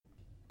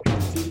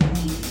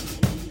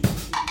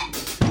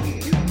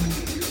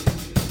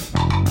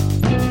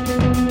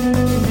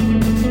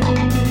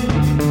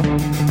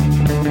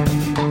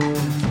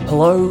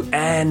Hello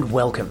and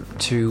welcome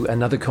to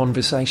another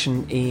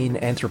conversation in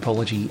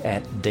anthropology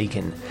at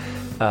Deakin,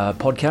 a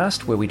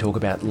podcast where we talk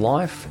about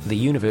life, the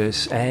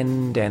universe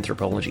and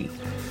anthropology.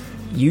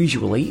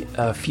 Usually,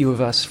 a few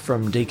of us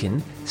from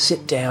Deakin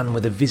sit down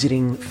with a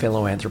visiting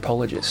fellow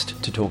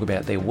anthropologist to talk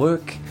about their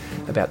work,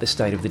 about the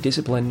state of the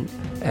discipline,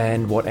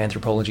 and what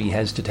anthropology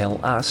has to tell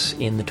us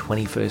in the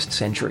 21st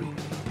century.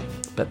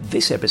 But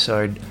this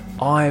episode,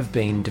 I've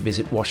been to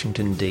visit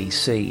Washington,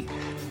 D.C.,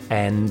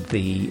 and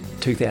the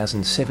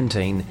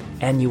 2017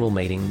 annual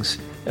meetings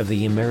of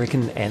the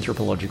American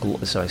Anthropological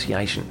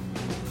Association.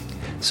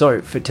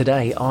 So, for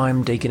today,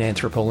 I'm Deakin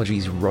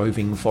Anthropology's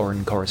roving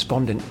foreign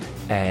correspondent,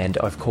 and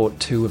I've caught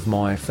two of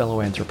my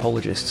fellow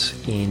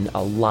anthropologists in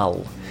a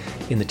lull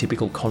in the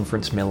typical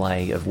conference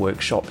melee of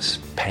workshops,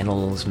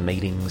 panels,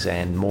 meetings,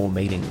 and more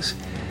meetings.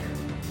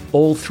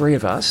 All three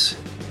of us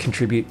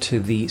contribute to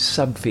the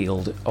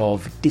subfield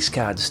of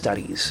discard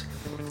studies,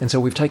 and so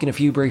we've taken a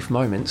few brief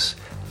moments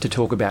to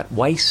talk about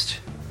waste,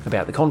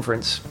 about the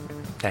conference,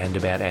 and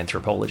about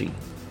anthropology.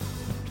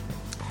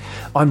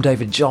 I'm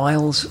David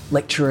Giles,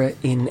 lecturer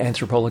in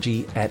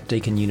anthropology at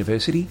Deakin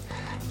University,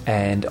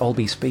 and I'll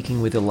be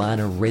speaking with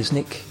Elana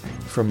Resnick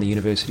from the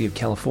University of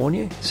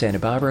California, Santa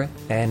Barbara,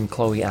 and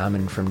Chloe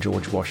Ahmann from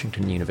George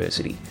Washington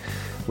University.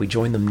 We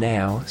join them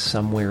now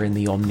somewhere in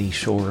the Omni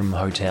Shoreham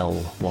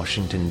Hotel,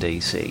 Washington,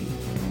 D.C.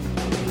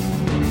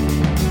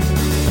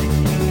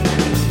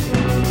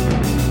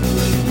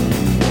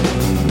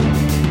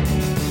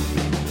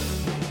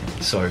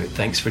 So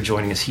thanks for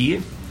joining us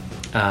here,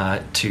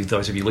 to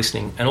those of you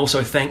listening. And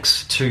also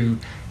thanks to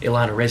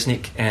Elana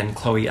Resnick and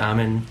Chloe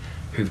Ahmann,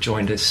 who've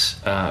joined us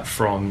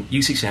from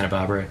UC Santa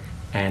Barbara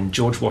and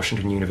George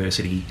Washington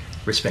University,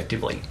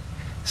 respectively.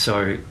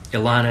 So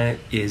Elana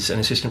is an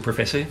assistant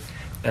professor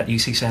at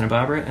UC Santa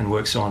Barbara and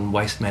works on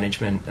waste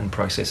management and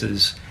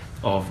processes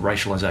of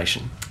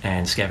racialization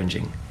and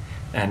scavenging.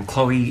 And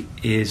Chloe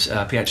is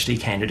a PhD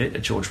candidate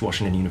at George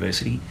Washington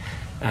University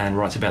and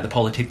writes about the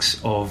politics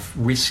of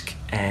risk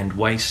and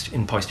waste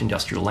in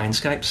post-industrial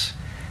landscapes.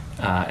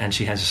 And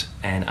she has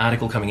an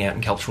article coming out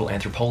in Cultural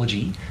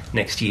Anthropology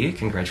next year,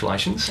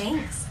 congratulations.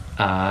 Thanks.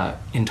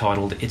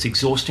 Entitled, It's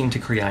Exhausting to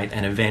Create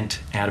an Event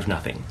Out of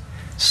Nothing,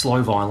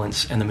 Slow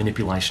Violence and the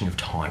Manipulation of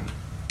Time.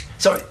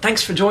 So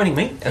thanks for joining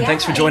me, and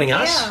thanks for joining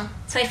us. Yeah.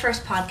 It's my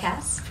first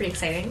podcast, pretty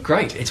exciting.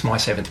 Great, it's my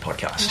 7th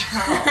podcast.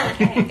 Oh,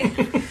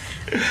 okay.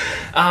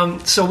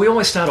 So we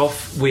always start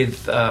off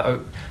with,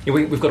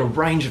 we've got a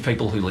range of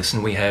people who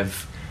listen. We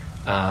have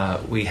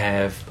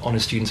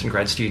honours students and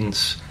grad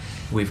students.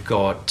 We've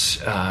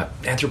got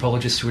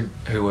anthropologists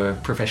who are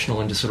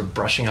professional and just sort of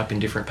brushing up in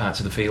different parts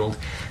of the field.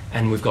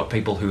 And we've got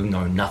people who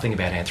know nothing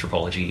about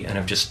anthropology and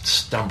have just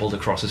stumbled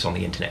across us on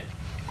the internet.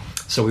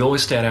 So we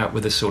always start out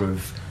with a sort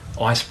of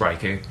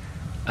icebreaker,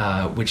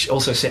 which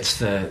also sets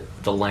the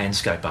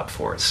landscape up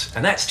for us.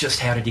 And that's just,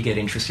 how did you get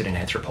interested in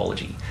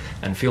anthropology?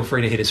 And feel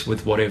free to hit us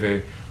with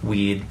whatever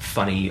weird,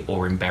 funny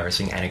or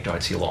embarrassing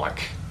anecdotes you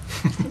like.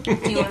 Do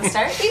you want to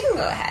start? You can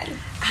go ahead.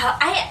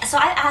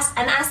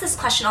 I'm asked this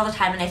question all the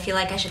time, and I feel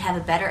like I should have a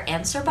better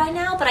answer by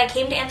now. But I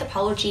came to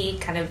anthropology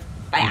kind of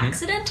by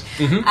accident.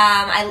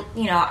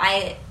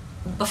 Mm-hmm.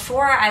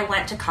 Before I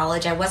went to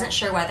college, I wasn't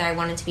sure whether I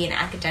wanted to be an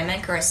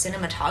academic or a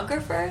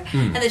cinematographer,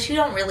 and the two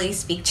don't really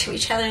speak to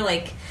each other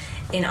like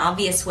in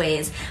obvious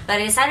ways. But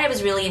I decided I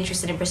was really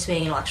interested in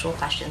pursuing intellectual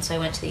questions, so I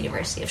went to the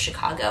University of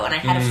Chicago, and I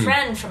had a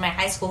friend from my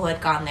high school who had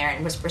gone there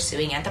and was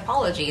pursuing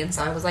anthropology, and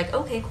so I was like,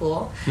 okay,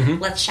 cool,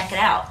 let's check it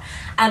out.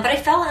 But I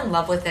fell in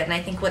love with it, and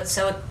I think what's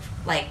so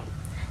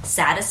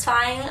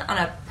satisfying on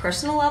a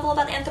personal level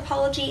about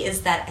anthropology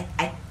is that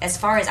I, as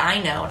far as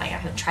I know, and I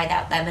haven't tried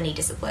out that many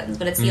disciplines,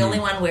 but it's the only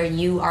one where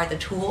you are the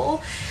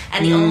tool,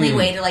 and the only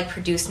way to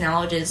produce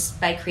knowledge is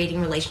by creating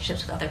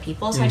relationships with other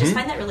people. So I just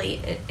find that really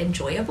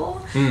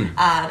enjoyable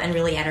and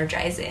really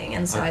energizing,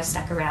 and so I've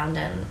stuck around,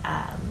 and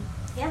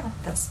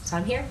so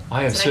I'm here.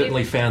 I have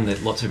certainly found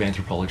that lots of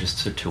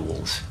anthropologists are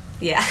tools.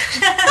 Yeah.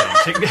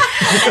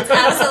 That's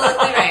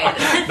absolutely right.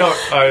 No,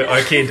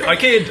 I kid. No,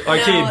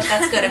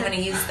 that's good. I'm going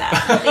to use that.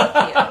 Thank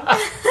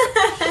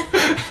you.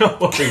 No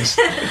worries.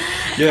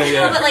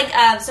 Yeah. No,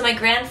 but so my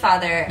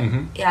grandfather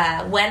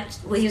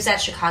he was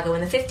at Chicago in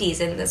the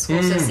 50s in the school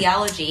of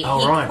sociology. He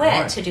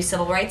quit to do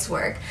civil rights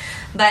work.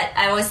 But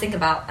I always think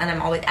about, and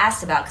I'm always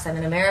asked about, because I'm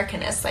an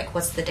Americanist,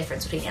 what's the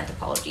difference between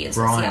anthropology and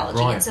sociology?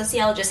 Right. And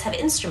sociologists have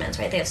instruments,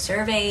 right? They have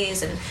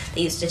surveys, and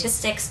they use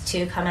statistics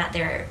to come at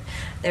their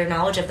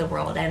knowledge of the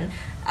world. And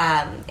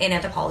in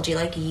anthropology,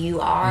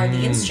 you are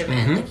the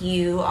instrument,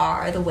 you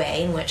are the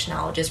way in which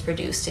knowledge is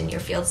produced in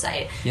your field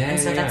site.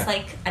 That's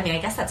I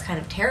guess that's kind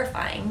of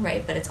terrifying,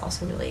 right? But it's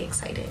also really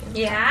exciting.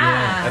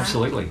 Yeah,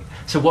 absolutely.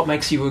 So what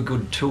makes you a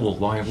good tool?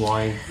 Why?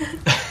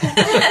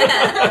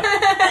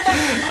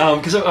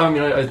 Because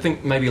I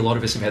think maybe a lot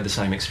of us have had the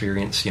same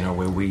experience,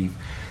 where we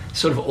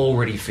sort of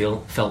already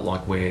felt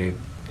like we're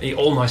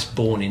almost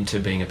born into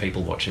being a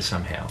people watcher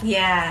somehow.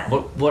 Yeah.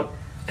 What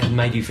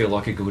made you feel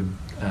like a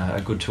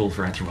good tool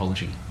for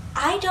anthropology?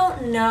 I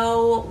don't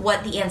know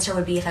what the answer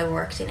would be if I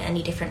worked in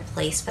any different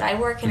place, but I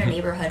work in a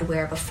neighborhood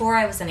where before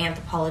I was an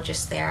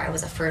anthropologist there, I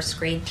was a first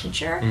grade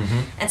teacher.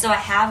 And so I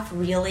have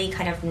really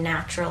kind of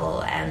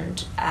natural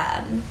and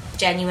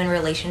genuine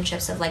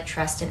relationships of like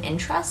trust and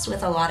interest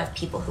with a lot of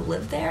people who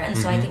live there. And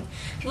so I think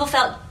people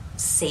felt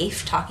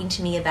safe talking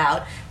to me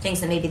about things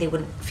that maybe they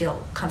wouldn't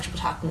feel comfortable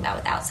talking about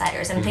with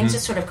outsiders, and things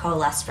just sort of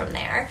coalesced from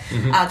there.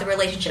 The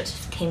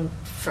relationships came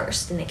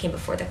first, and they came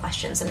before the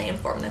questions, and they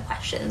informed the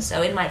questions.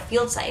 So in my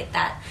field site,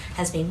 that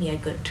has made me a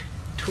good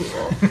tool.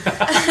 Do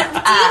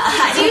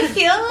you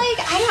feel like,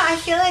 I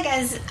feel like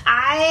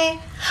I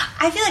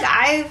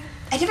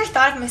never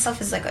thought of myself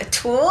as like a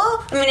tool.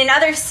 I mean, in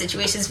other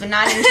situations, but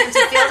not in terms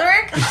of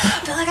fieldwork.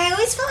 But like, I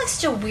always felt like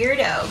such a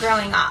weirdo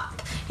growing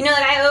up. You know,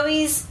 like I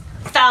always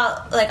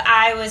felt like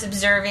I was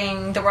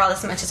observing the world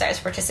as much as I was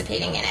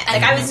participating in it.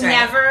 Like I was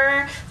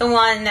never the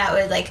one that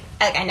would like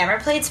I never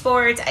played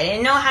sports. I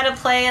didn't know how to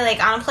play like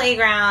on a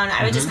playground.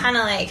 I would just kind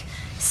of like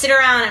sit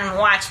around and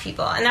watch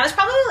people, and that was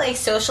probably like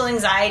social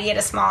anxiety at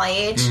a small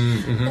age.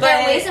 But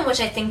there are ways in which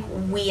I think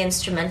we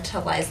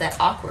instrumentalize that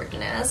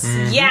awkwardness.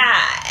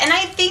 Yeah, and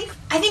I think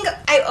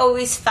I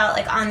always felt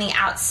like on the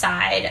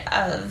outside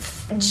of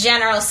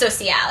general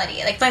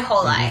sociality, like my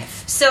whole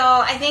life. So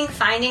I think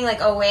finding like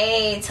a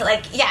way to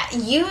like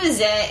use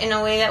it in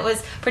a way that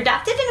was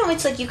productive, in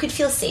which like you could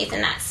feel safe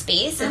in that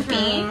space of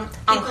being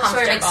uncomfortable. People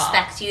sort of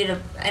expect you to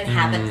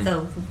inhabit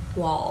the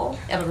wall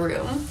of a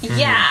room.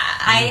 Yeah,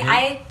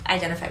 I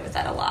identify with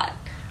that a lot.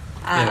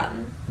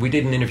 We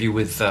did an interview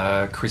with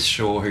Chris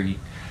Shaw, who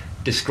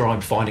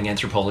described finding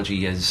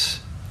anthropology as,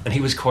 and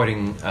he was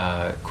quoting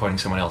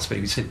someone else, but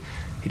he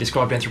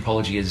described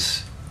anthropology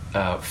as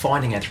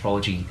finding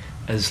anthropology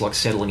as like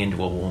settling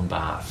into a warm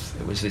bath.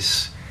 It was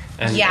this,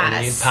 and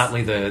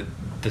partly the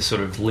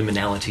sort of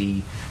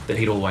liminality that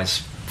he'd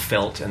always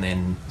felt, and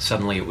then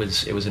suddenly it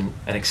was an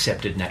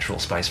accepted natural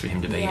space for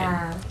him to be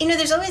in. You know,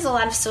 there's always a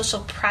lot of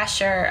social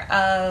pressure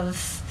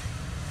of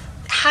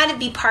how to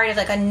be part of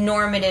like a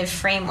normative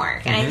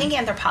framework, and I think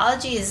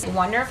anthropology is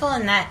wonderful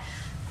in that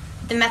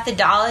the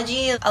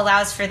methodology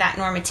allows for that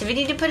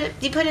normativity to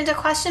be put into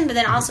question, but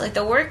then also like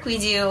the work we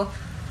do,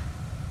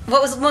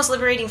 what was most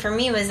liberating for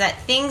me was that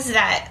things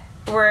that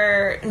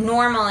were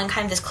normal in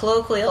kind of this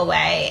colloquial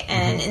way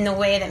and in the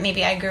way that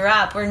maybe I grew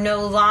up were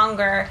no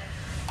longer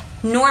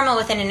normal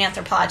within an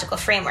anthropological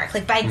framework.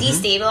 Like by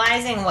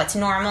destabilizing what's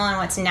normal and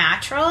what's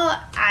natural,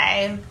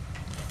 I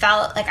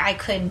felt like I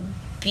could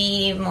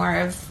be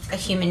more of a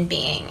human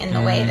being in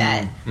the way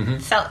that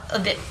felt a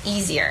bit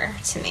easier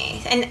to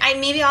me. And I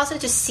maybe also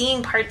just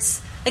seeing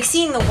parts, like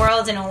seeing the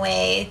world in a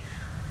way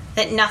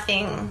that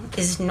nothing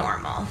is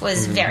normal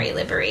was very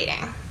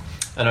liberating.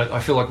 And I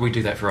feel like we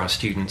do that for our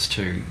students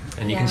too.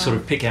 And you can sort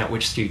of pick out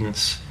which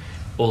students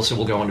also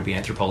will go on to be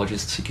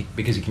anthropologists,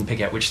 because you can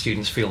pick out which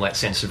students feel that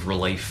sense of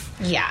relief.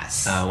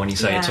 Yes. When you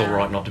say it's all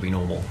right not to be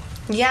normal.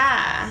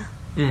 Yeah.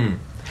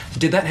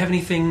 Did that have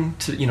anything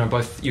to,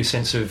 both your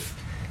sense of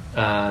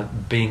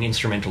being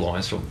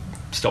instrumentalised, or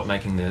stop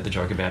making the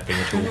joke about being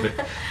a tool, but,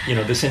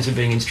 the sense of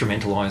being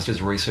instrumentalised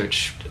as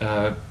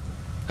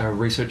a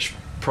research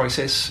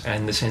process,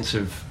 and the sense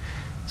of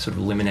sort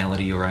of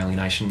liminality or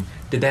alienation,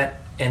 did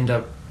that end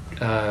up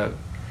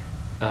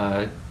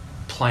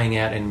playing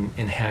out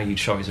in how you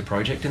chose a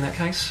project in that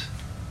case?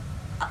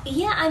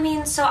 Yeah, I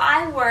mean, so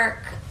I work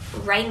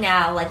right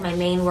now, like my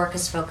main work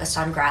is focused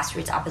on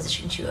grassroots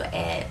opposition to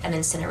an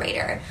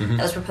incinerator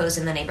that was proposed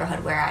in the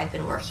neighborhood where I've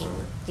been working,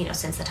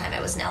 since the time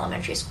I was an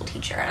elementary school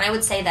teacher. And I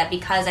would say that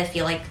because I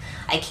feel like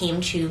I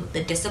came to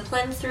the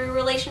discipline through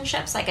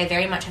relationships, like I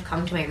very much have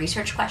come to my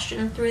research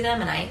question through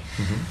them, and I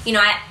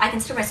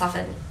consider myself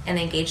an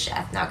engaged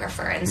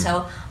ethnographer, and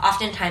so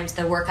oftentimes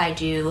the work I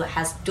do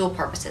has dual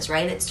purposes,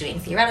 right? It's doing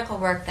theoretical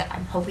work that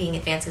I'm hoping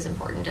advances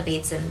important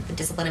debates in the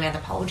discipline of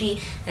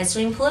anthropology, and it's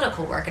doing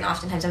political work, and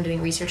oftentimes I'm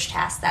doing research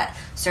tasks that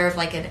serve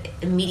like an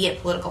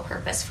immediate political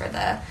purpose for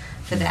the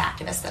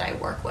activists that I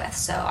work with.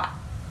 So,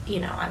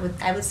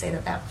 I would say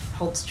that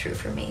holds true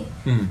for me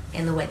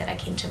in the way that I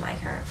came to my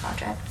current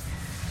project.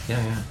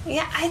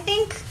 Yeah, I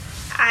think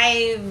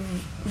I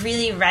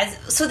really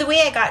so the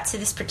way I got to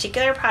this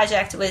particular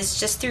project was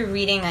just through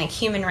reading like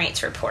human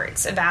rights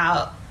reports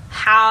about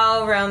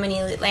how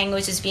Romani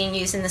language is being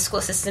used in the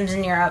school systems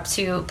in Europe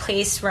to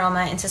place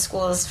Roma into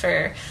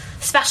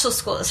special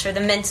schools for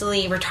the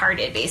mentally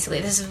retarded,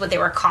 basically. This is what they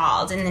were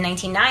called in the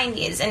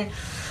 1990s. And,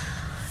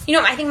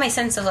 I think my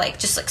sense of,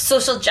 just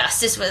social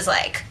justice was,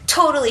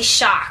 totally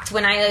shocked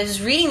when I was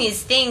reading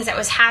these things that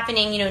was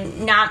happening,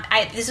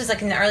 this was,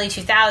 in the early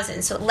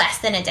 2000s, so less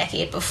than a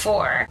decade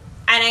before.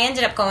 And I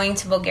ended up going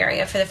to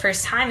Bulgaria for the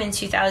first time in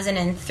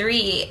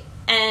 2003.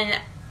 And,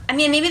 I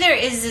mean, maybe there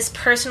is this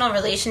personal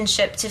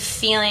relationship to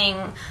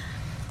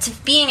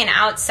being an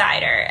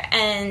outsider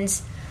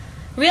and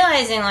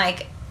realizing,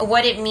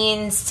 what it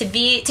means to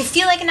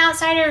feel like an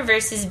outsider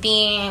versus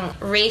being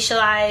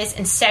racialized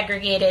and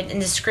segregated and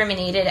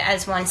discriminated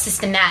as one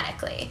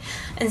systematically.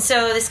 And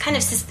so this kind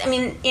of,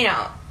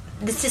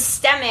 the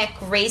systemic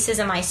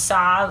racism I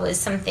saw was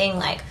something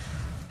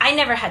I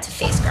never had to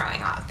face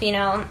growing up, you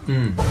know?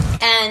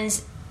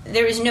 And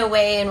there was no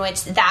way in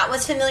which that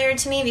was familiar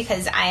to me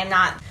because I am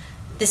not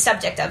the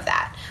subject of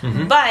that.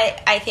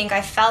 But I think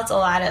I felt a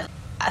lot of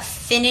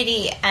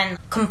affinity and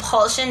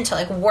compulsion to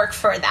like work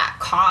for that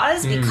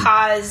cause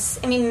because,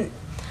 I mean,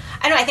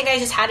 I don't know, I think I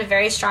just had a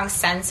very strong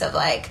sense of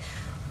like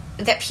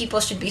that people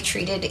should be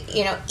treated,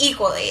 you know,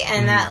 equally,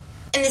 and that,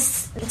 and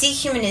this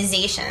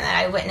dehumanization that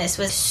I witnessed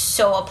was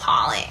so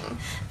appalling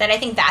that I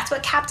think that's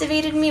what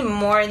captivated me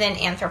more than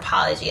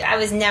anthropology. I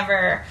was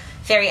never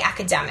very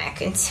academic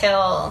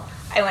until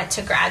I went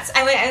to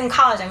in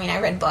college. I mean,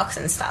 I read books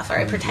and stuff, or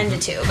I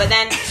pretended to. But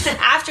then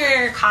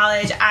after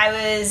college,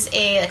 I was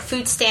a like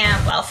food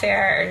stamp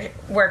welfare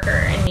worker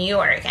in New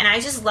York, and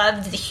I just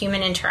loved the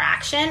human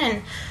interaction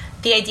and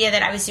the idea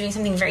that I was doing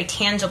something very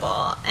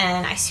tangible.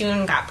 And I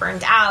soon got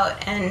burned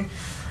out, and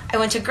I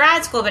went to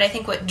grad school. But I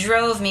think what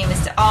drove me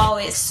was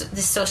always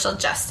the social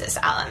justice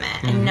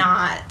element and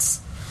not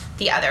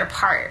the other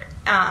part.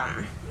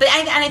 But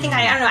I think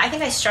I don't know. I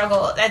think I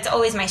struggle. That's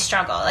always my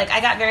struggle. Like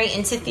I got very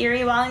into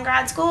theory while in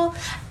grad school,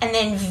 and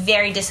then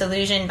very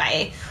disillusioned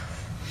by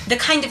the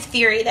kind of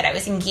theory that I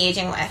was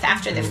engaging with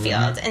after the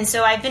field. And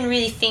so I've been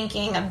really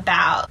thinking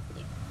about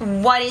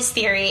what is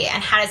theory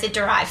and how does it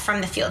derive from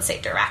the field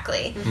site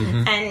directly,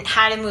 and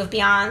how to move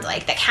beyond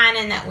like the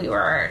canon that we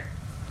were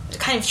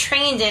kind of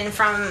trained in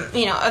from,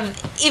 you know,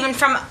 even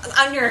from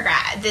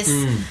undergrad.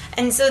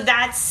 And so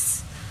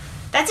that's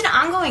an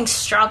ongoing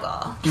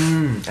struggle.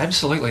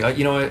 Absolutely.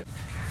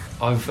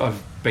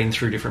 I've been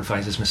through different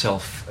phases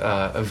myself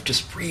of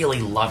just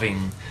really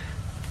loving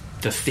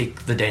the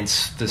thick, the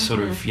dense, the sort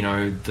of, you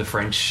know, the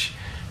French,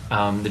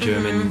 the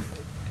German,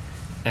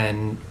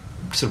 and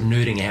sort of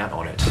nerding out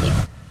on it.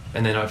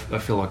 And then I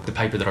feel like the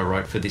paper that I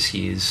wrote for this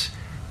year's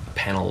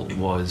panel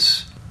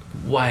was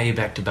way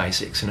back to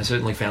basics, and I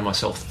certainly found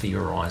myself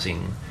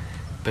theorising,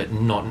 but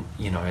not,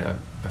 you know,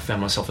 I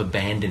found myself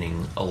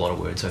abandoning a lot of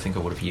words I think I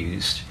would have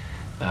used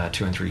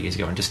 2 and 3 years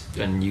ago,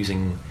 and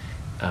using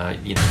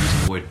using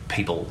the word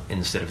people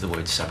instead of the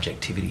word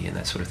subjectivity and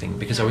that sort of thing,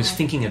 because I was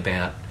thinking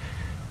about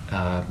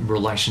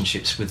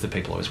relationships with the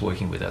people I was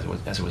working with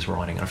as I was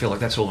writing, and I feel like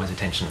that's always a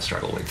tension to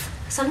struggle with.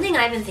 Something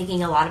I've been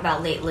thinking a lot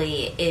about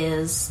lately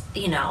is,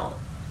 you know,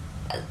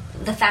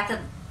 the fact that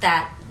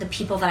the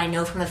people that I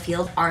know from the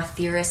field are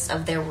theorists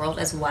of their world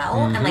as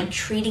well, and like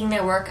treating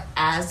their work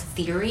as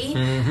theory,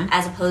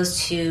 as opposed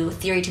to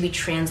theory to be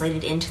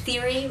translated into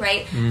theory,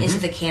 right? Into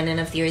the canon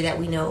of theory that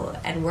we know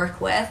and work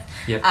with.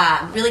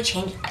 Really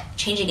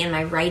changing in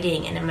my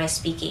writing and in my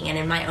speaking and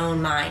in my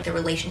own mind the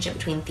relationship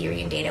between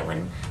theory and data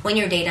when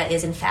your data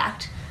is in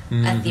fact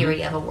a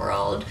theory of a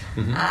world.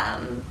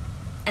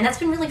 And that's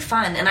been really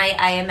fun, and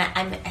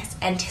I'm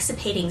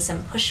anticipating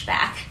some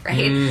pushback,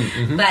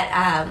 right? But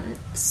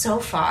so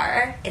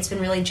far, it's been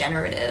really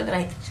generative,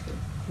 and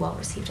well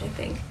received, I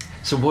think.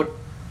 So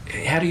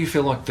how do you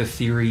feel like the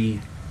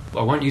theory,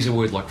 I won't use a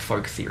word like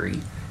folk theory.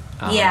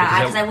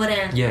 Because I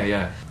wouldn't.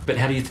 Yeah. But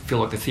how do you feel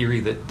like the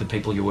theory that the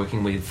people you're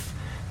working with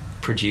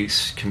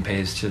produce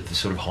compares to the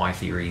sort of high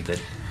theory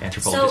that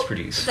anthropologists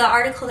produce? The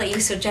article that you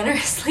so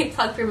generously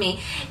plugged for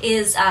me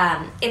is,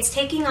 it's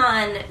taking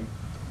on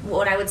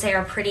what I would say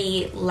are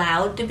pretty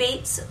loud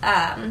debates,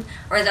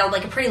 or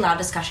like a pretty loud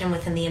discussion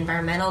within the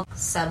environmental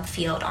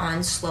subfield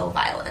on slow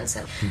violence.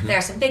 And there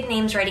are some big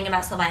names writing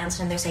about slow violence,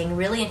 and they're saying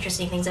really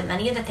interesting things, and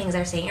many of the things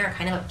they're saying are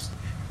kind of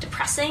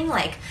depressing.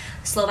 Like,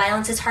 slow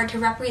violence is hard to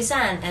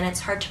represent, and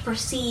it's hard to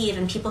perceive,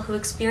 and people who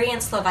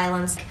experience slow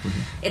violence,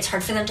 it's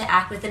hard for them to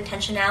act with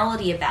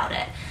intentionality about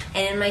it.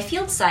 And in my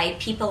field site,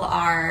 people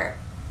are,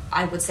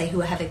 I would say, who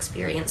have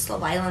experienced slow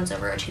violence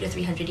over a 200 to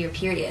 300 year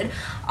period,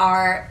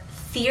 are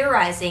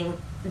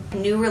theorizing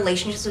new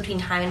relationships between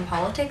time and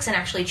politics, and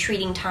actually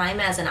treating time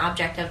as an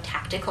object of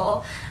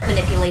tactical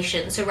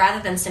manipulation. So rather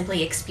than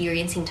simply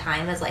experiencing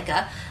time as like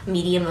a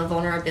medium of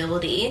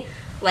vulnerability,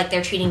 like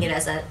they're treating it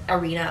as an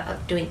arena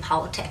of doing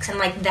politics. And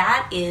like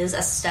that is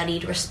a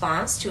studied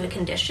response to a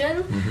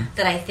condition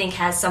that I think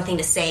has something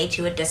to say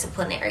to a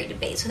disciplinary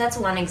debate. So that's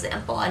one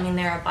example. I mean,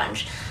 there are a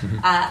bunch.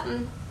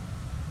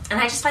 And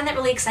I just find that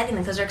really exciting.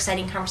 Like, those are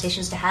exciting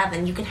conversations to have,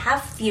 and you can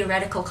have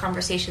theoretical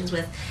conversations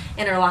with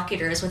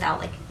interlocutors without,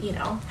 like, you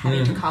know,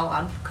 having to call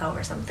on Foucault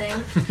or something.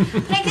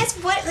 But I guess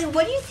what do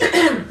you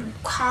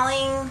think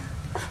calling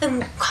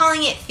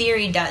it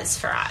theory does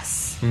for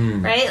us,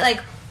 right? Like,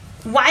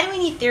 why do we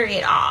need theory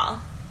at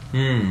all?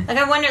 Like,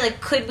 I wonder,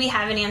 like, could we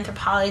have an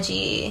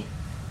anthropology?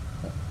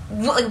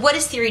 What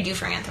does theory do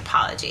for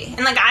anthropology?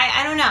 And, like,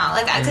 I don't know.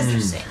 Like,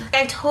 because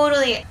I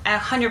totally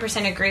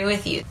 100% agree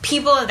with you.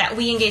 People that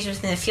we engage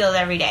with in the field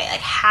every day,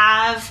 like,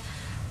 have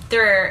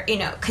their, you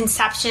know,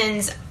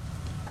 conceptions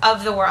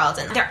of the world,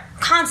 and they're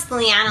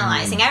constantly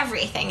analyzing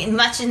everything, and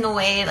much in the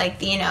way,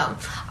 like, you know,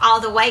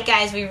 all the white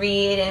guys we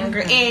read and,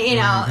 you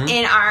know,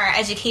 in our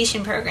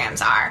education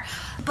programs are.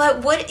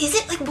 But what is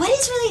it? Like, what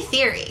is really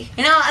theory?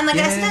 You know, and, like,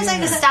 sometimes I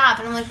just stop,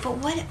 and I'm like, but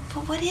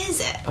what is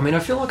it? I mean, I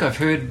feel like I've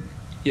heard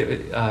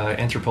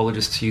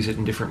anthropologists use it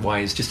in different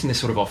ways, just in this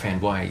sort of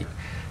offhand way.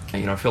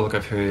 You know, I feel like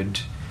I've heard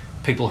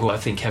people who I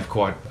think have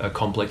quite a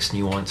complex,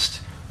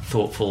 nuanced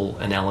thoughtful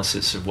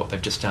analysis of what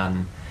they've just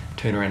done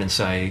turn around and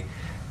say,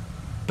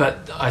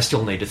 but I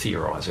still need to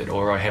theorise it,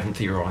 or I haven't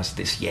theorised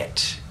this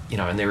yet,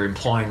 and they're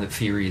implying that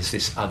theory is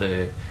this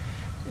other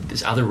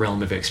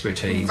realm of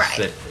expertise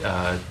that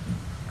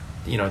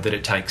that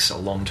it takes a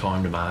long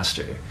time to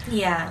master.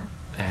 Yeah.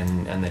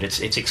 And that it's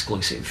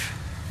exclusive.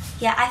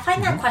 Yeah, I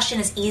find that question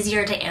is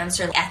easier to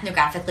answer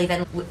ethnographically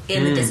than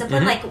in the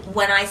discipline. Like,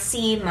 when I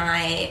see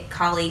my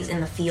colleagues in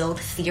the field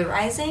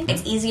theorizing,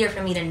 it's easier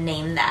for me to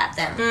name that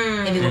than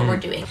maybe what we're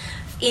doing.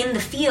 In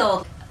the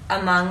field,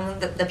 among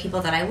the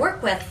people that I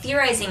work with,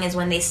 theorizing is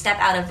when they step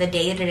out of the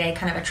day-to-day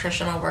kind of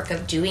attritional work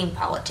of doing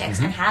politics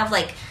and have,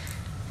 like,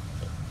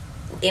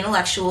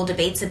 intellectual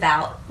debates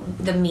about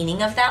the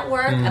meaning of that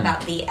work,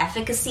 about the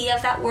efficacy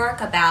of that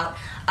work, about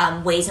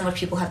ways in which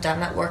people have done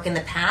that work in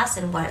the past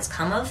and what has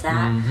come of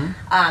that.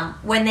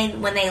 When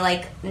they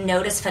like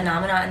notice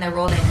phenomena in their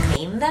world and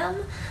name them,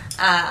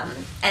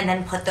 and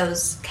then put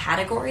those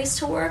categories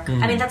to work.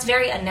 I mean, that's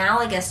very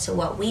analogous to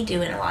what we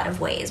do in a lot of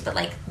ways. But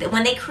like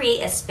when they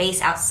create a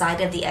space outside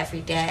of the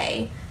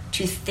everyday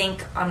to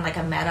think on like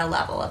a meta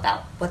level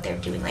about what they're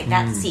doing, like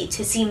that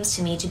seems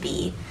to me to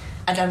be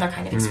another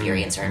kind of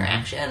experience or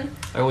interaction.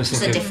 I always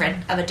think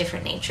of a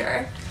different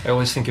nature. I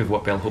always think of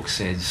what Bell Hooks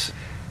says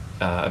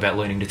about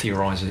learning to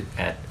theorise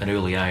at an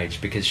early age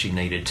because she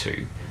needed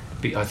to.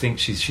 I think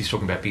she's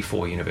talking about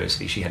before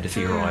university. She had to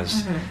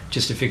theorise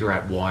just to figure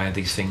out why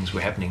these things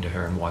were happening to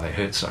her and why they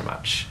hurt so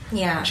much.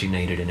 Yeah. And she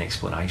needed an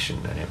explanation,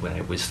 and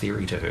it was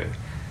theory to her.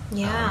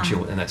 Yeah.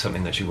 And that's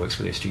something that she works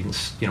with her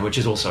students, which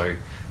is also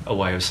a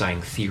way of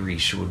saying theory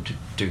should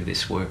do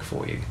this work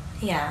for you.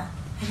 Yeah,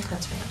 I think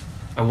that's right.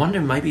 I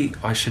wonder, maybe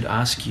I should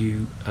ask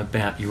you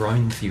about your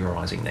own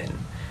theorising then.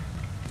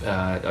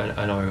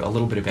 I know a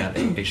little bit about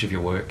each of your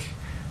work,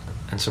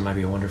 and so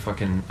maybe I wonder if I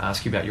can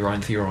ask you about your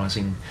own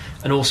theorising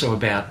and also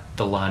about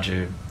the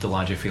larger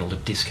field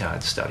of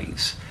discard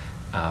studies.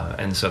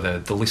 And so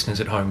the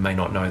listeners at home may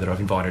not know that I've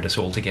invited us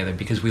all together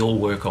because we all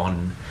work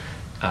on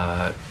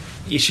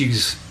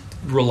issues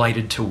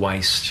related to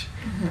waste,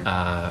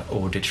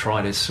 or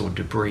detritus, or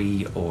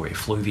debris, or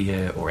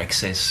effluvia, or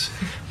excess.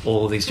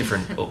 All of these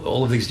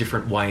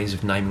different ways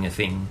of naming a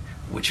thing,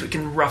 which we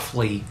can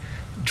roughly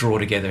draw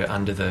together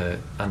under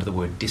the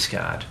word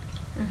discard.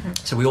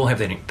 So we all have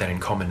that in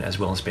common, as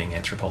well as being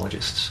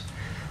anthropologists.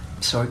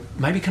 So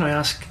maybe can I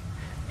ask,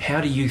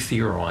 how do you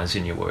theorise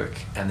in your work,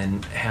 and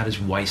then how does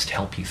waste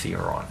help you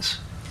theorise?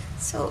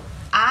 So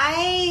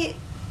I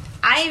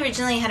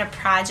originally had a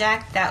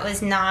project that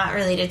was not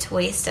related to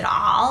waste at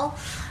all.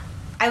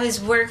 I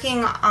was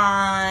working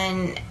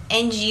on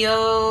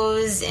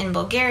NGOs in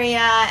Bulgaria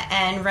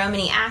and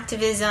Romani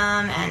activism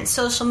and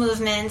social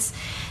movements,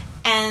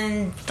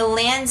 and the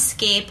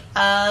landscape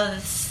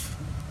of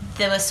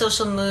the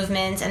social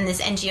movements and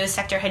this NGO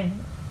sector had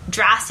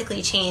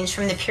drastically changed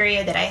from the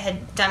period that I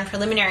had done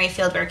preliminary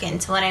fieldwork in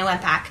to when I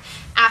went back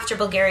after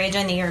Bulgaria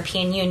joined the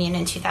European Union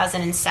in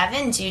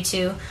 2007 due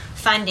to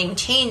funding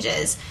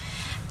changes.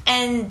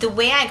 And the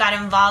way I got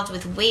involved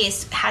with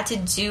waste had to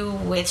do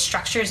with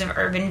structures of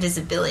urban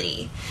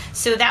visibility.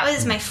 So that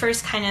was my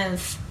first kind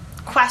of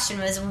question,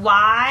 was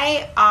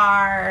why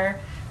are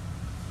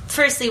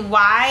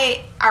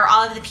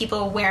all of the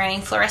people wearing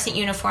fluorescent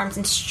uniforms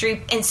and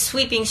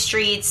sweeping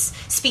streets,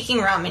 speaking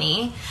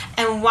Romani,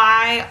 and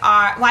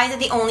why is it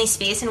the only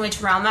space in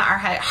which Roma are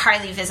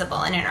highly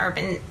visible in an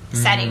urban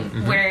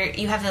setting where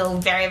you have a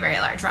very, very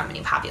large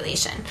Romani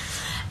population?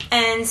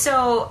 And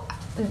so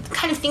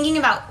kind of thinking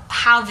about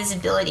how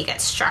visibility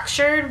gets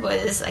structured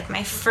was like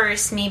my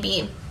first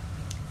maybe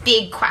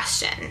big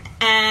question.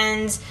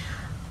 And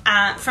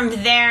from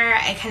there,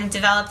 I kind of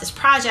developed this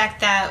project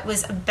that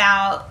was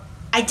about,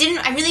 I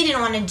really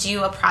didn't want to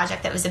do a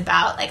project that was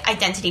about like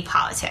identity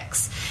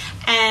politics.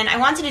 And I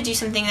wanted to do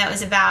something that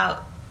was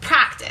about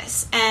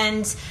practice.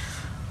 And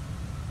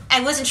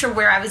I wasn't sure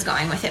where I was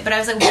going with it, but I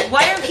was like,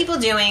 what are people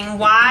doing?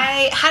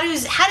 How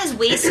does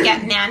waste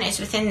get managed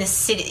within the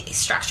city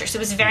structure? So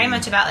it was very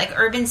much about like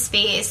urban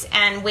space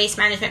and waste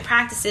management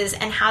practices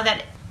and how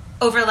that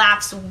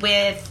overlaps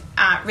with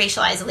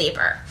racialized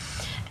labor.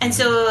 And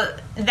so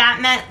that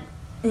meant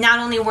not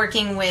only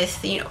working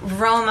with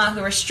Roma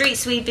who were street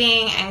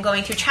sweeping and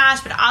going through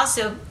trash, but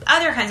also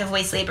other kinds of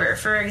waste labor.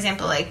 For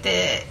example, like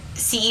the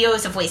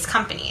CEOs of waste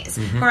companies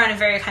who are on a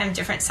very kind of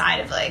different side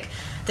of like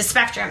the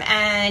spectrum,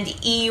 and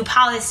EU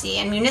policy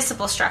and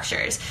municipal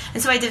structures.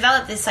 And so I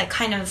developed this like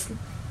kind of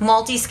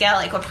multi-scale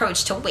like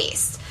approach to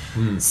waste.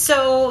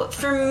 So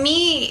for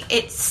me,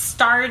 it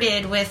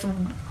started with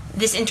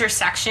this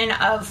intersection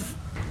of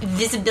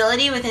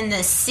visibility within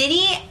the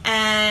city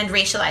and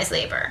racialized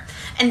labor.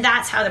 And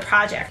that's how the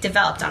project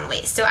developed on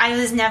waste. So I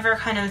was never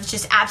kind of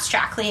just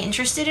abstractly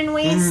interested in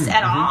waste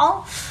at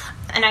all.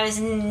 And I was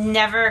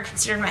never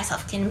considered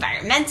myself an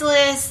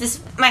environmentalist.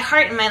 My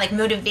heart and my like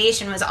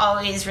motivation was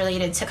always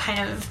related to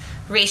kind of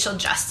racial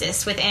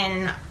justice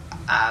within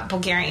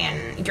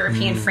Bulgarian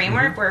European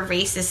framework where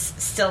race is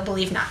still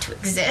believed not to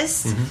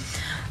exist.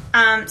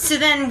 So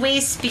then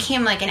waste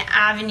became like an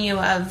avenue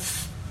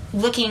of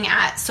looking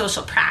at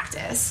social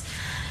practice.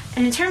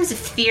 And in terms of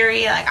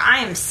theory, like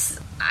I'm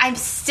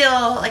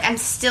still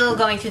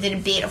going through the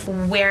debate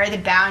of where the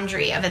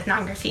boundary of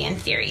ethnography and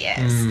theory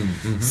is.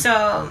 Mm-hmm.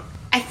 So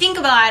I think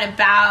a lot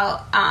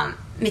about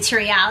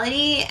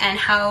materiality and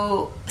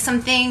how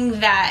something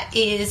that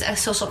is a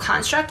social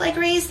construct like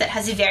race that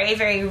has very,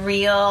 very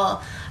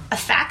real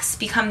effects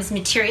becomes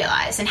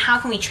materialized, and how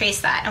can we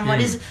trace that, and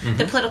what is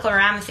the political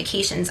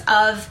ramifications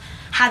of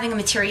having a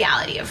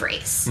materiality of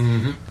race.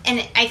 And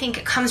I think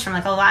it comes from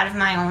like a lot of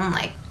my own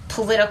like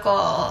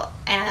political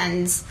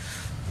and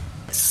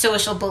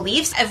social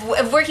beliefs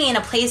of working in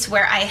a place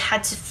where I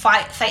had to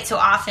fight so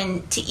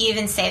often to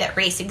even say that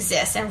race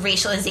exists and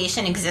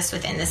racialization exists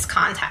within this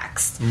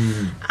context.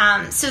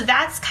 So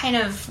that's kind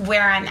of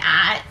where I'm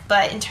at.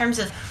 But in terms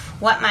of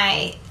what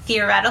my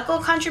theoretical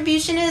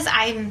contribution is,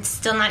 I'm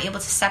still not able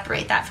to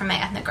separate that from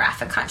my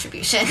ethnographic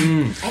contribution.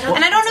 And I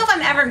don't know if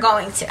I'm ever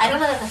going to. I don't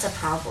know if that's a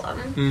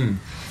problem.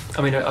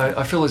 I mean,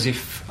 I feel as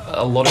if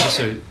a lot of us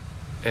are...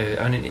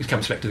 and it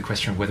comes back to the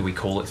question of whether we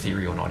call it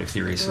theory or not. If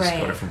theory is this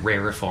kind of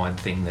rarefied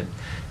thing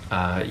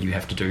that you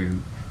have to do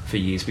for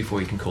years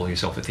before you can call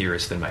yourself a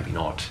theorist, then maybe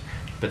not.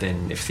 But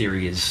then if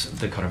theory is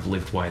the kind of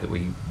lived way that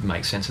we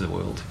make sense of the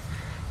world,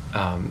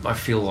 I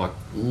feel like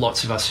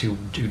lots of us who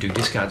do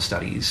discard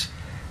studies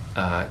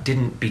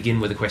didn't begin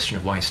with a question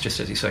of waste, just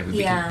as you say.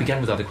 We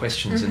began with other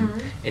questions,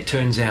 and it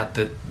turns out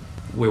that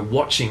we're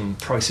watching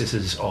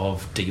processes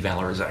of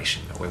devalorization.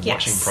 We're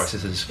watching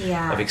processes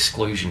of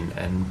exclusion,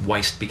 and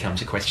waste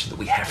becomes a question that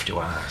we have to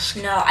ask.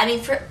 No, I mean,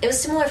 it was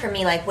similar for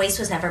me. Like, waste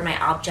was never my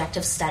object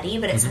of study,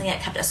 but it's something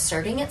that kept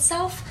asserting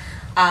itself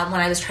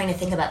when I was trying to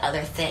think about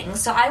other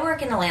things. So I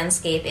work in a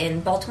landscape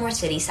in Baltimore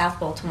City, South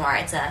Baltimore.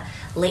 It's a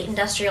late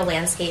industrial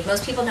landscape.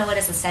 Most people know it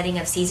as the setting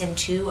of season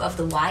 2 of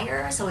The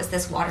Wire. So it's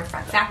this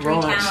waterfront factory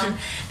town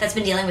that's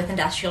been dealing with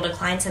industrial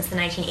decline since the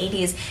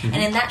 1980s.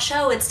 And in that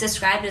show, it's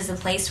described as a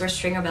place where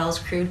Stringer Bell's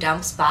crew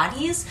dumps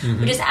bodies,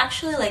 which is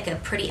actually like a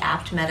pretty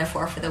apt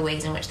metaphor for the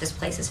ways in which this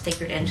place is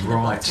figured into the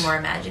Baltimore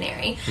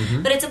imaginary.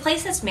 But it's a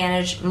place that's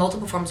managed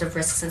multiple forms of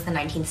risk since the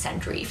 19th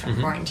century, from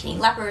quarantining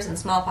lepers and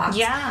smallpox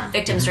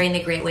victims during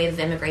the Great Wave of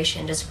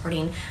Immigration to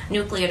supporting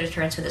nuclear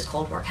deterrence with its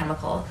Cold War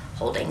chemical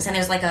holdings. And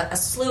there's like a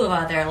slew of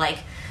other, like,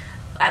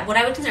 what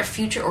I would consider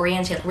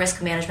future-oriented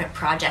risk management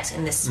projects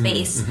in this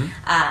space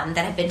that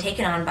have been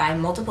taken on by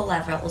multiple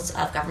levels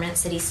of government,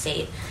 city,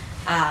 state,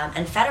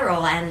 and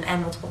federal,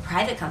 and multiple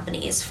private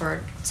companies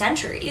for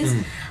centuries.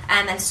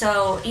 And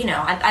so, you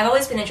know, I've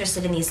always been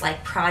interested in these,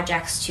 like,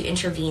 projects to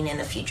intervene in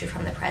the future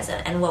from the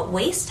present. And what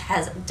waste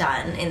has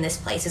done in this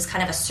place is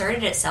kind of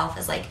asserted itself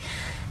as, like,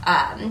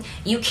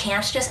 you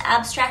can't just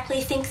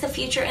abstractly think the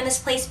future in this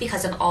place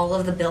because of all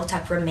of the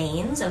built-up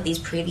remains of these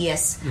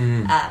previous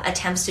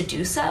attempts to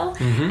do so,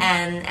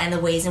 and the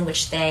ways in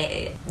which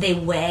they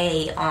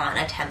weigh on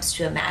attempts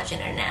to imagine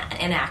and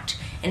enact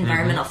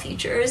environmental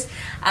futures.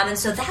 And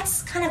so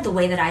that's kind of the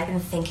way that I've been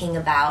thinking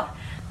about,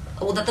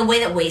 well, the way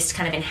that waste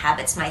kind of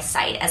inhabits my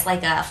site as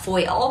like a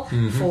foil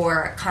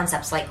for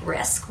concepts like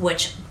risk,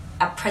 which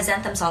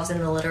present themselves in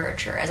the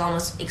literature as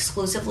almost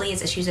exclusively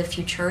as issues of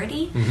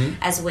futurity,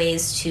 as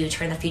ways to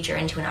turn the future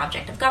into an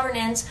object of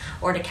governance,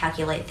 or to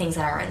calculate things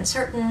that are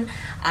uncertain,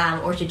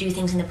 or to do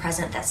things in the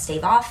present that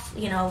stave off,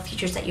 you know,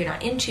 futures that you're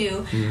not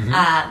into.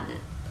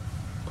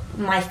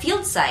 My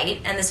field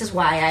site, and this is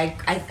why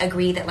I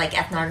agree that, like,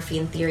 ethnography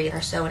and theory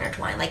are so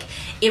intertwined, like,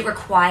 it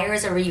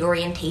requires a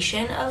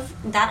reorientation of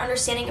that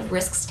understanding of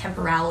risk's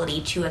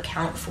temporality to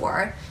account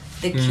for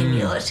the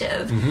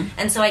cumulative.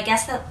 And so I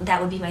guess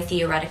that would be my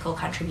theoretical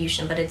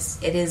contribution, but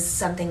it is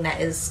something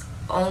that is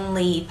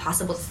only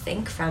possible to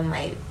think from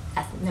my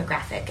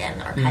ethnographic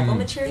and archival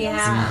materials.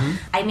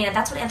 I mean,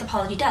 that's what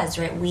anthropology does,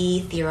 right? We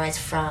theorize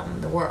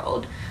from the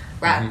world.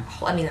 Right?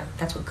 I mean,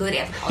 that's what good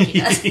anthropology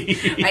does,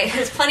 right?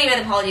 There's plenty of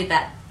anthropology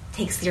that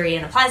takes theory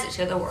and applies it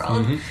to the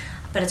world,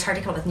 but it's hard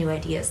to come up with new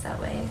ideas that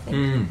way, I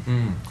think.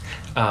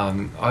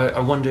 I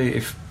wonder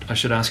if I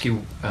should ask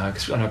you,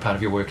 because I know part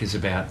of your work is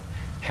about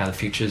how the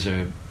futures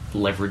are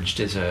leveraged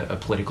as a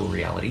political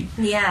reality.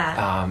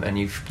 And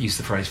you've used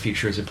the phrase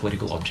future as a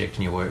political object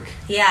in your work.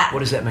 What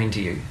does that mean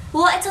to you?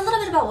 Well, it's a little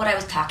bit about what I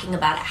was talking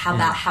about,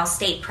 about how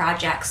state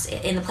projects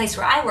in the place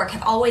where I work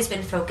have always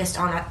been focused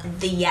on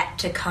the yet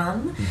to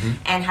come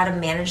and how to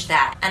manage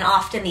that. And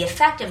often the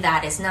effect of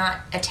that is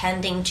not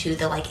attending to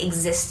the, like,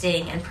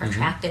 existing and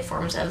protracted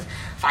forms of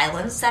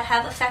violence that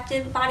have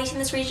affected bodies in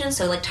this region.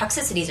 So, like,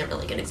 toxicity is a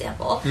really good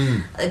example.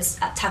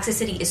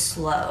 Toxicity is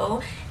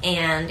slow,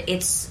 and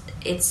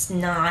it's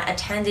not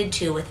attended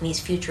to with these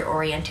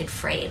future-oriented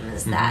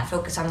frames that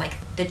focus on, like,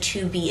 the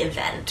to-be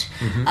event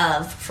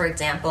of, for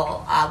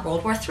example,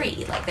 World War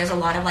III. Like, there's a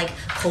lot of, like,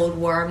 Cold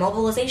War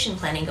mobilization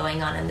planning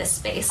going on in this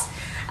space.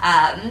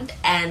 And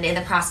in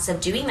the process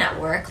of doing that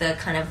work, the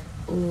kind of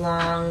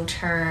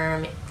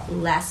long-term,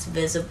 less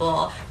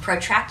visible,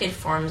 protracted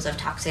forms of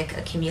toxic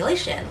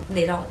accumulation,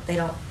 they don't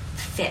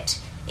fit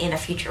in a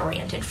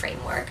future-oriented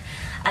framework.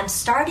 I'm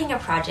starting a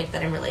project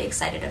that I'm really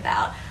excited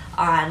about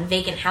on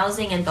vacant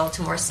housing in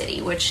Baltimore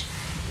City, which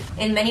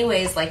in many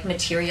ways, like,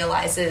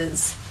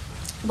 materializes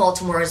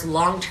Baltimore's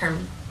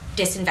long-term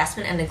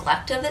disinvestment and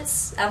neglect of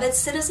its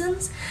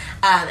citizens.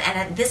 And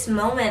at this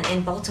moment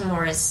in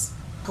Baltimore's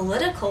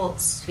political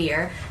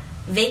sphere,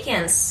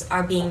 vacants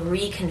are being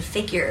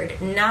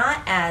reconfigured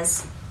not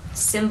as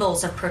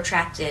symbols of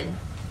protracted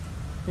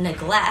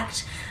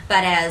neglect,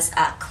 but as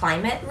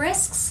climate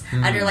risks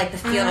under like the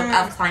field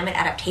of climate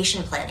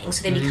adaptation planning.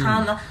 So they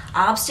become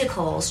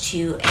obstacles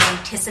to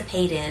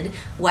anticipated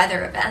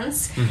weather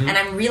events. And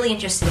I'm really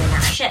interested in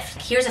that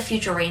shift. Here's a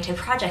future-oriented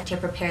project to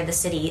prepare the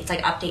city. It's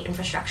like update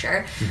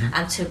infrastructure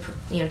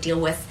to deal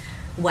with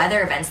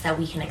weather events that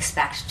we can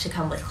expect to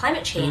come with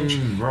climate change.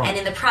 And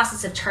in the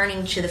process of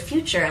turning to the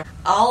future,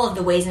 all of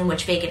the ways in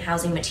which vacant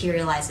housing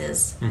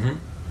materializes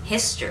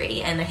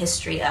history, and a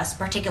history, a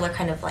particular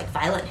kind of like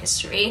violent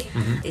history,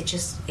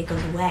 it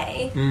goes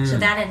away. So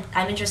that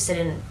I'm interested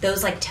in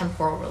those like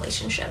temporal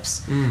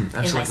relationships in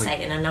my site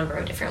in a number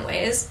of different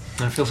ways.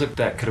 And it feels like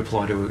that could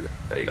apply to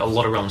a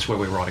lot of realms where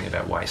we're writing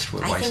about waste.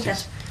 Where waste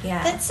is.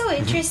 That's so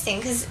interesting,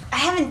 because I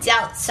haven't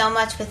dealt so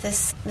much with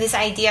this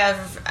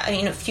idea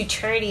of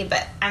futurity,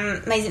 but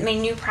my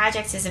new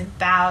project is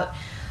about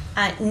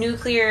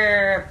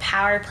nuclear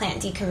power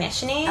plant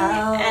decommissioning.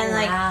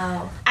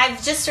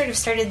 I've just sort of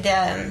started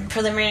the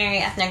preliminary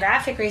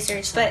ethnographic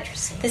research, but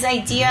this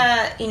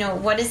idea,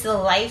 what is the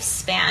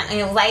lifespan?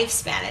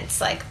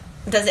 It's like,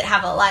 does it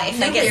have a life?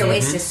 Nuclear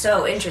waste is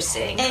so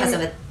interesting because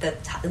of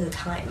the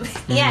time.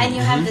 Yeah, and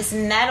you have this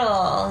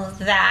metal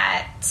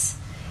that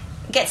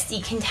gets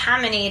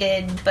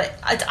decontaminated, but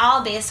it's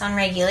all based on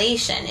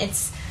regulation.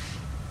 It's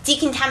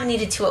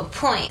decontaminated to a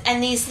point,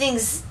 and these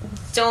things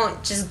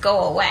don't just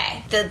go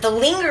away. The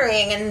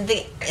lingering and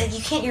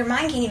your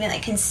mind can't even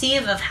like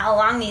conceive of how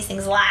long these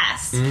things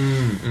last.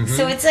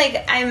 So it's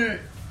like I'm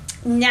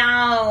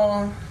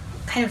now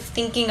kind of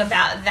thinking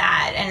about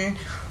that and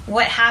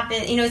what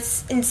happened.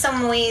 It's in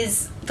some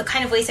ways the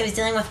kind of waste I was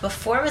dealing with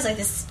before was like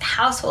this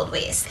household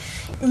waste.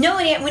 We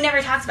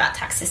never talked about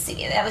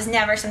toxicity. That was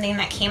never something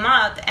that came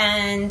up,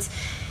 and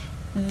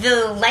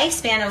the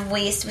lifespan of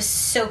waste was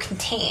so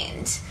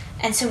contained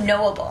and so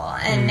knowable.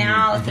 And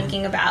now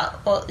thinking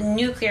about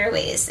nuclear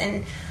waste,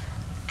 and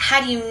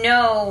how do you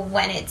know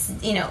when it's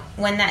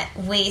when that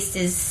waste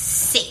is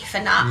safe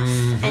enough,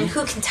 and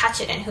who can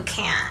touch it and who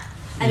can't?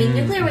 I mean,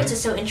 nuclear waste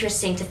is so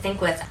interesting to think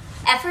with.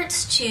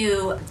 Efforts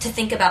to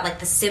think about like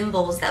the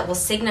symbols that will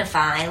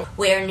signify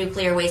where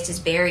nuclear waste is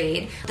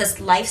buried, this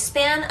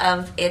lifespan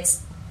of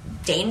its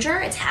danger,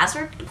 its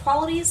hazard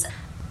qualities,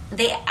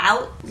 they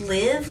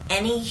outlive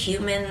any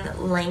human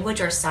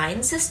language or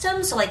sign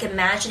system. So like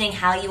imagining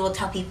how you will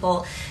tell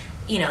people,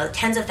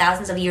 tens of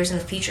thousands of years in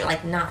the future,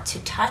 like not to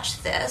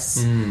touch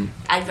this.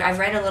 I've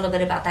read a little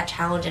bit about that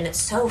challenge, and it's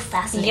so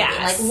fascinating.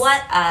 Yes. Like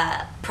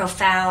what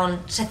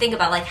profound to think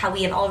about, like how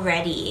we have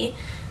already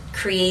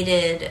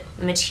created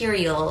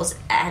materials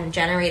and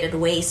generated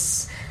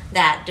wastes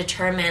that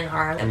determine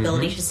our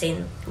ability to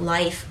sustain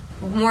life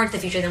more into the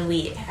future than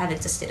we have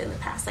existed in the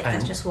past. Like,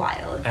 that's just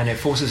wild. And it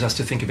forces us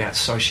to think about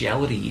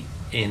sociality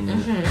in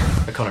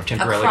a kind of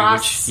temporality.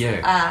 Across,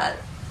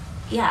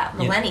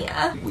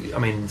 millennia. I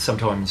mean,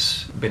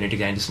 sometimes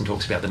Benedict Anderson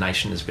talks about the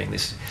nation as being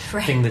this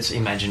thing that's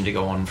imagined to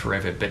go on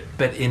forever,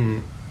 but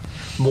in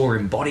more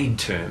embodied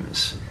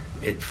terms,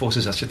 it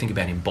forces us to think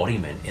about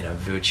embodiment in a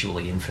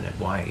virtually infinite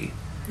way.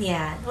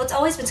 Yeah. What's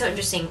always been so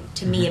interesting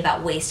to me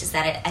about waste is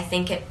that I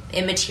think it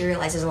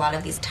materializes a lot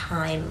of these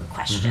time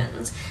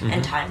questions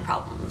and time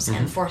problems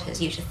and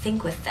forces you to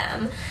think with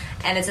them.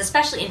 And it's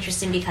especially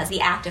interesting because the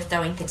act of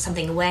throwing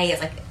something away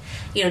is like,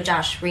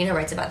 Josh Reno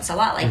writes about this a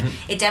lot. Like,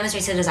 it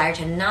demonstrates a desire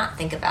to not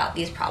think about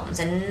these problems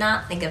and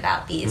not think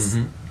about these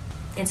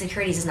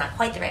insecurities is not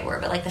quite the right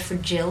word, but like the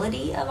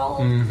fragility of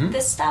all of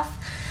this stuff.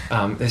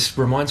 This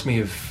reminds me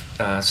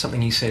of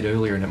something you said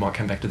earlier, and it might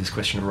come back to this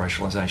question of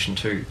racialisation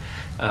too.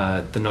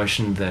 The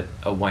notion that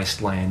a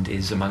wasteland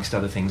is, amongst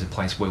other things, a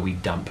place where we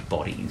dump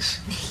bodies.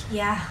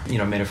 Yeah.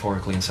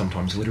 Metaphorically and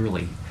sometimes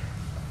literally.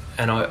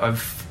 And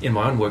I've, in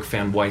my own work,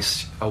 found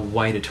waste a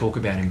way to talk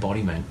about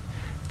embodiment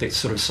that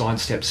sort of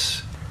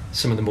sidesteps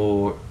some of the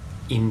more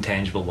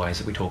intangible ways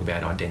that we talk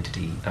about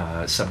identity,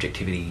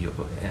 subjectivity,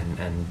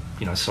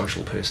 and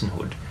social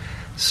personhood.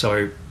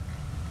 So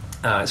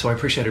I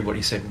appreciated what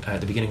you said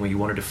at the beginning, where you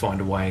wanted to find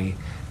a way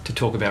to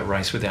talk about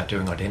race without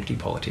doing identity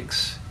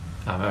politics.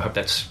 I hope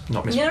that's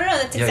not No,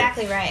 that's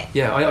exactly right.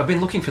 Yeah, I've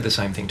been looking for the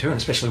same thing too, and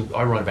especially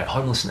I write about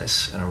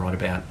homelessness, and I write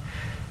about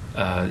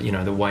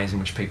the ways in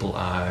which people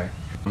are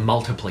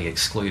multiply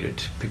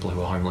excluded. People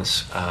who are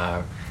homeless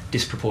are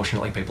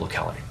disproportionately people of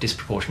colour,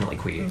 disproportionately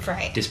queer,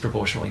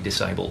 disproportionately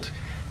disabled,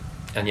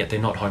 and yet they're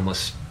not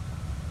homeless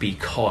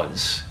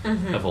because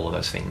of all of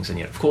those things, and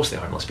yet of course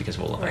they're homeless because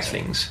of all of those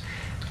things.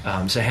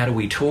 So how do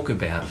we talk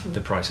about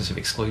the process of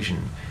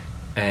exclusion?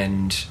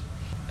 And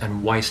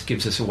waste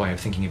gives us a way of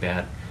thinking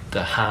about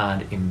the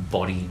hard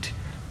embodied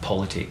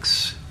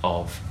politics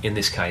of, in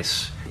this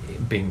case,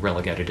 being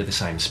relegated to the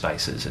same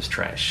spaces as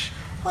trash.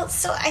 Well,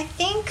 so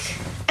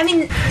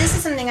this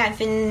is something I've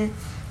been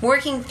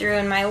working through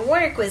in my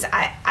work.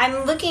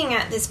 I'm looking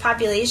at this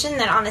population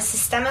that on a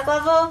systemic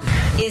level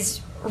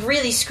is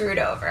really screwed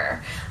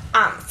over.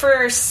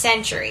 for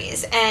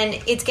centuries,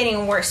 and it's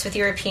getting worse with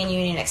European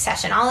Union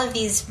accession. All of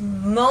these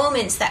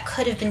moments that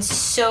could have been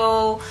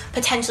so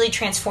potentially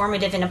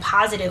transformative in a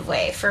positive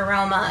way for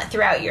Roma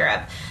throughout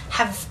Europe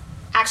have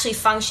actually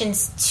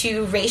functions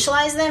to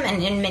racialize them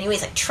and in many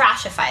ways like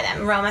trashify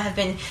them. Roma have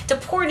been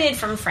deported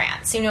from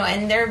France,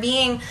 and they're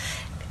being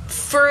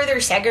further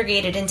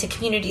segregated into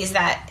communities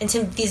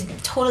into these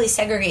totally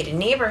segregated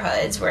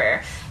neighborhoods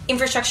where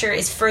infrastructure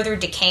is further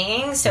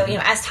decaying. So,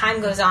 as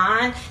time goes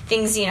on,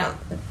 things,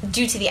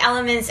 due to the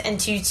elements and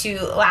due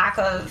to lack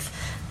of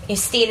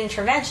state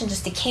intervention,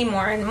 just decay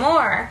more and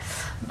more.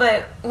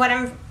 But what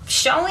I'm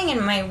showing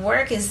in my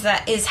work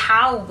is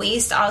how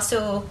waste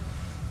also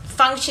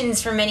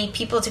functions for many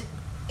people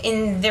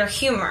in their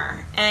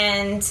humor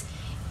and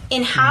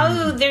in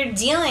how they're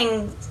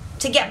dealing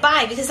to get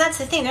by, because that's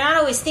the thing. They're not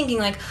always thinking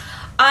like,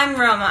 I'm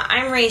Roma,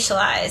 I'm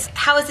racialized.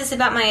 How is this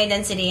about my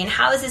identity? And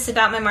how is this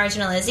about my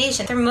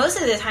marginalization? They're most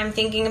of the time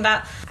thinking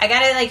about, I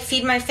gotta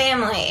feed my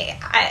family.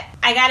 I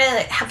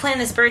gotta plan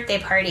this birthday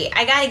party.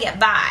 I gotta get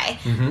by.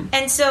 Mm-hmm.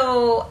 And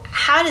so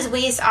how does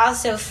waste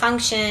also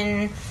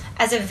function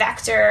as a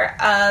vector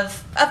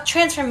of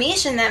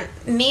transformation that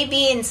may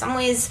be in some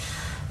ways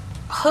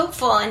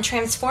hopeful and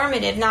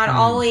transformative, not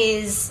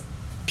always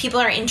people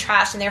are in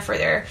trash and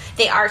therefore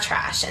they are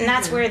trash. And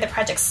that's where the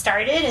project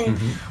started. And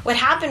what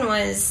happened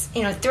was,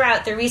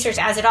 throughout the research,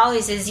 as it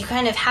always is, you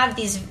kind of have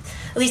these,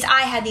 at least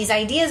I had these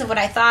ideas of what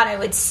I thought I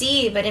would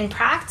see, but in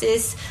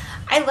practice,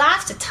 I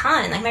laughed a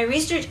ton. Like my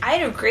research, I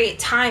had a great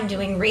time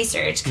doing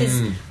research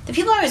because the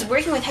people I was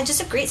working with had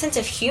just a great sense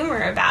of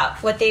humor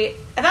about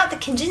about the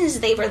conditions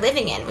they were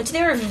living in, which they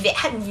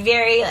had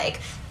very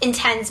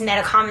intense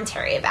meta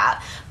commentary about.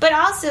 But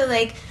also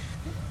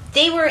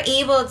they were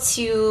able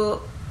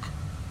to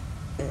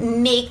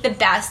make the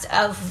best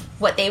of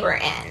what they were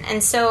in.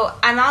 And so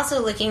I'm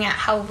also looking at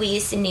how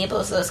waste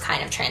enables those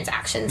kind of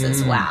transactions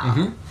as well.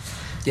 Mm-hmm.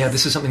 Yeah,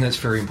 this is something that's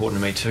very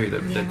important to me too.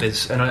 That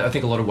there's, and I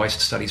think a lot of waste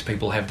studies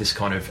people have this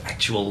kind of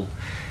actual,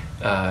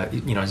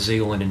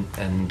 zeal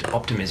and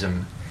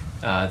optimism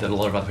that a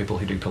lot of other people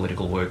who do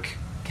political work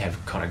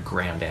have kind of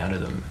ground out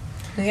of them.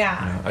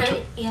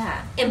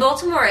 Yeah. In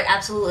Baltimore,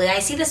 absolutely. I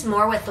see this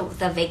more with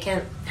the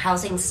vacant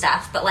housing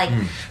stuff, but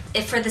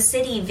if for the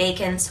city,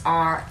 vacants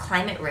are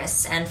climate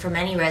risks, and for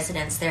many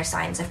residents, they're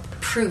signs of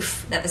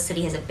proof that the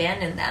city has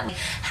abandoned them.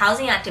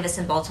 Housing activists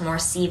in Baltimore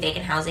see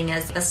vacant housing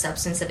as the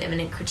substance of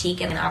imminent critique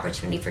and an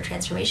opportunity for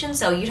transformation.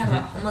 So you talk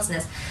about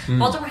homelessness.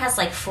 Baltimore has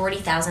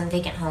 40,000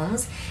 vacant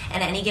homes,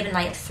 and at any given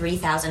night,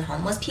 3,000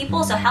 homeless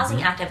people. So housing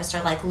activists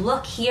are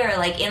look here,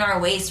 in our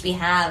waste, we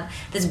have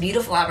this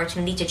beautiful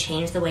opportunity to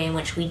change the way in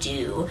which we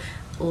do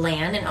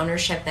land and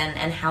ownership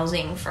and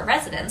housing for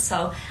residents.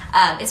 So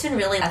it's been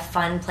really a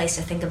fun place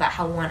to think about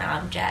how one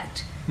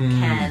object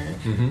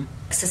can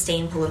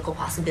sustain political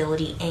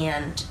possibility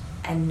and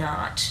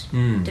not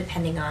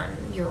depending on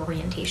your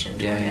orientation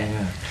toward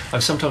it.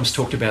 I've sometimes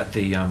talked about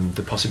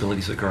the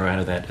possibilities that grow out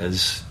of that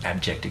as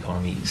abject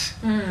economies.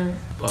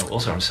 Well,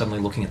 also, I'm suddenly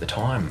looking at the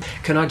time.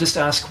 Can I just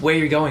ask where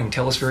you're going?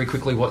 Tell us very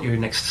quickly what your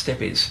next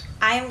step is.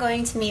 I am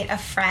going to meet a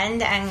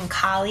friend and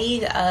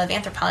colleague of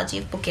Anthropology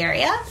of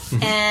Bulgaria,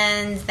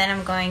 and then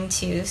I'm going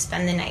to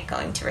spend the night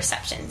going to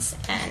receptions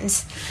and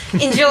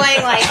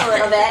enjoying life a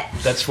little bit.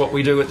 That's what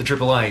we do at the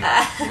AAA.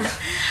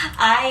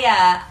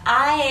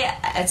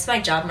 It's my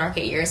job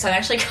market year, so I'm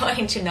actually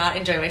going to not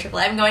enjoy my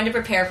AAA. I'm going to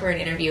prepare for an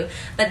interview,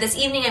 but this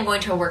evening I'm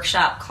going to a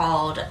workshop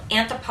called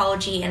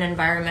Anthropology and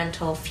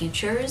Environmental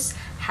Futures.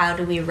 How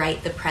do we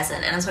write the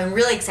present? And so I'm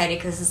really excited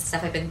because this is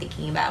stuff I've been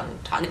thinking about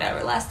and talking about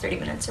over the last 30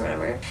 minutes or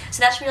whatever. So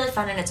that's really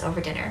fun, and it's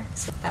over dinner.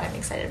 So that I'm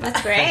excited about.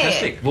 That's great.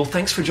 Fantastic. Well,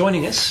 thanks for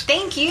joining us.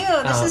 Thank you.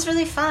 This was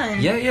really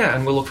fun. Yeah,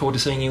 and we'll look forward to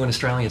seeing you in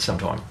Australia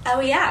sometime.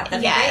 Oh, yeah.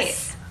 That'd be great.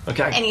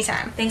 Okay.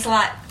 Anytime. Thanks a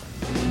lot.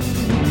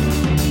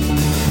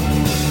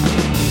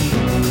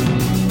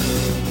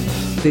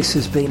 This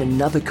has been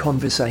another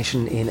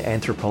conversation in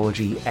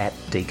anthropology at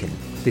Deakin.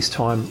 This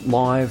time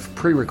live,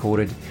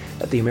 pre-recorded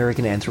at the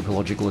American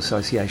Anthropological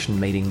Association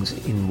meetings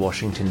in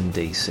Washington,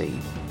 D.C.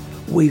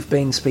 We've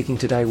been speaking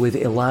today with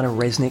Elana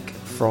Resnick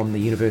from the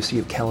University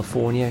of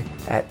California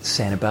at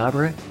Santa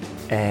Barbara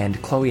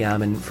and Chloe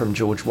Ahmann from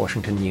George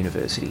Washington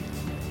University.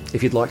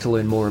 If you'd like to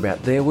learn more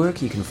about their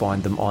work, you can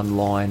find them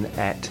online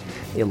at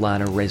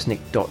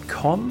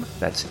elanaresnick.com.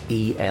 That's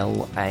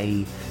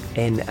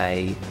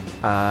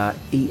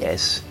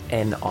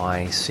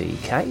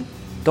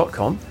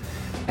ELANARESNICK.com,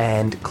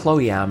 and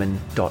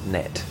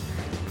chloeahmann.net.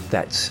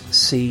 That's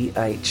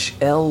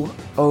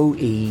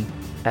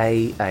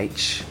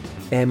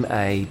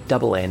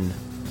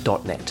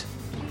CHLOEAHMANN.net.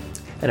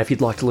 And if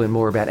you'd like to learn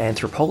more about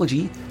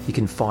anthropology, you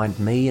can find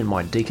me and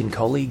my Deakin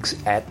colleagues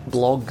at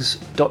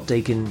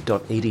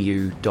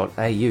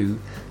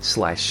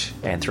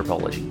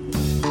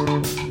blogs.deakin.edu.au/anthropology.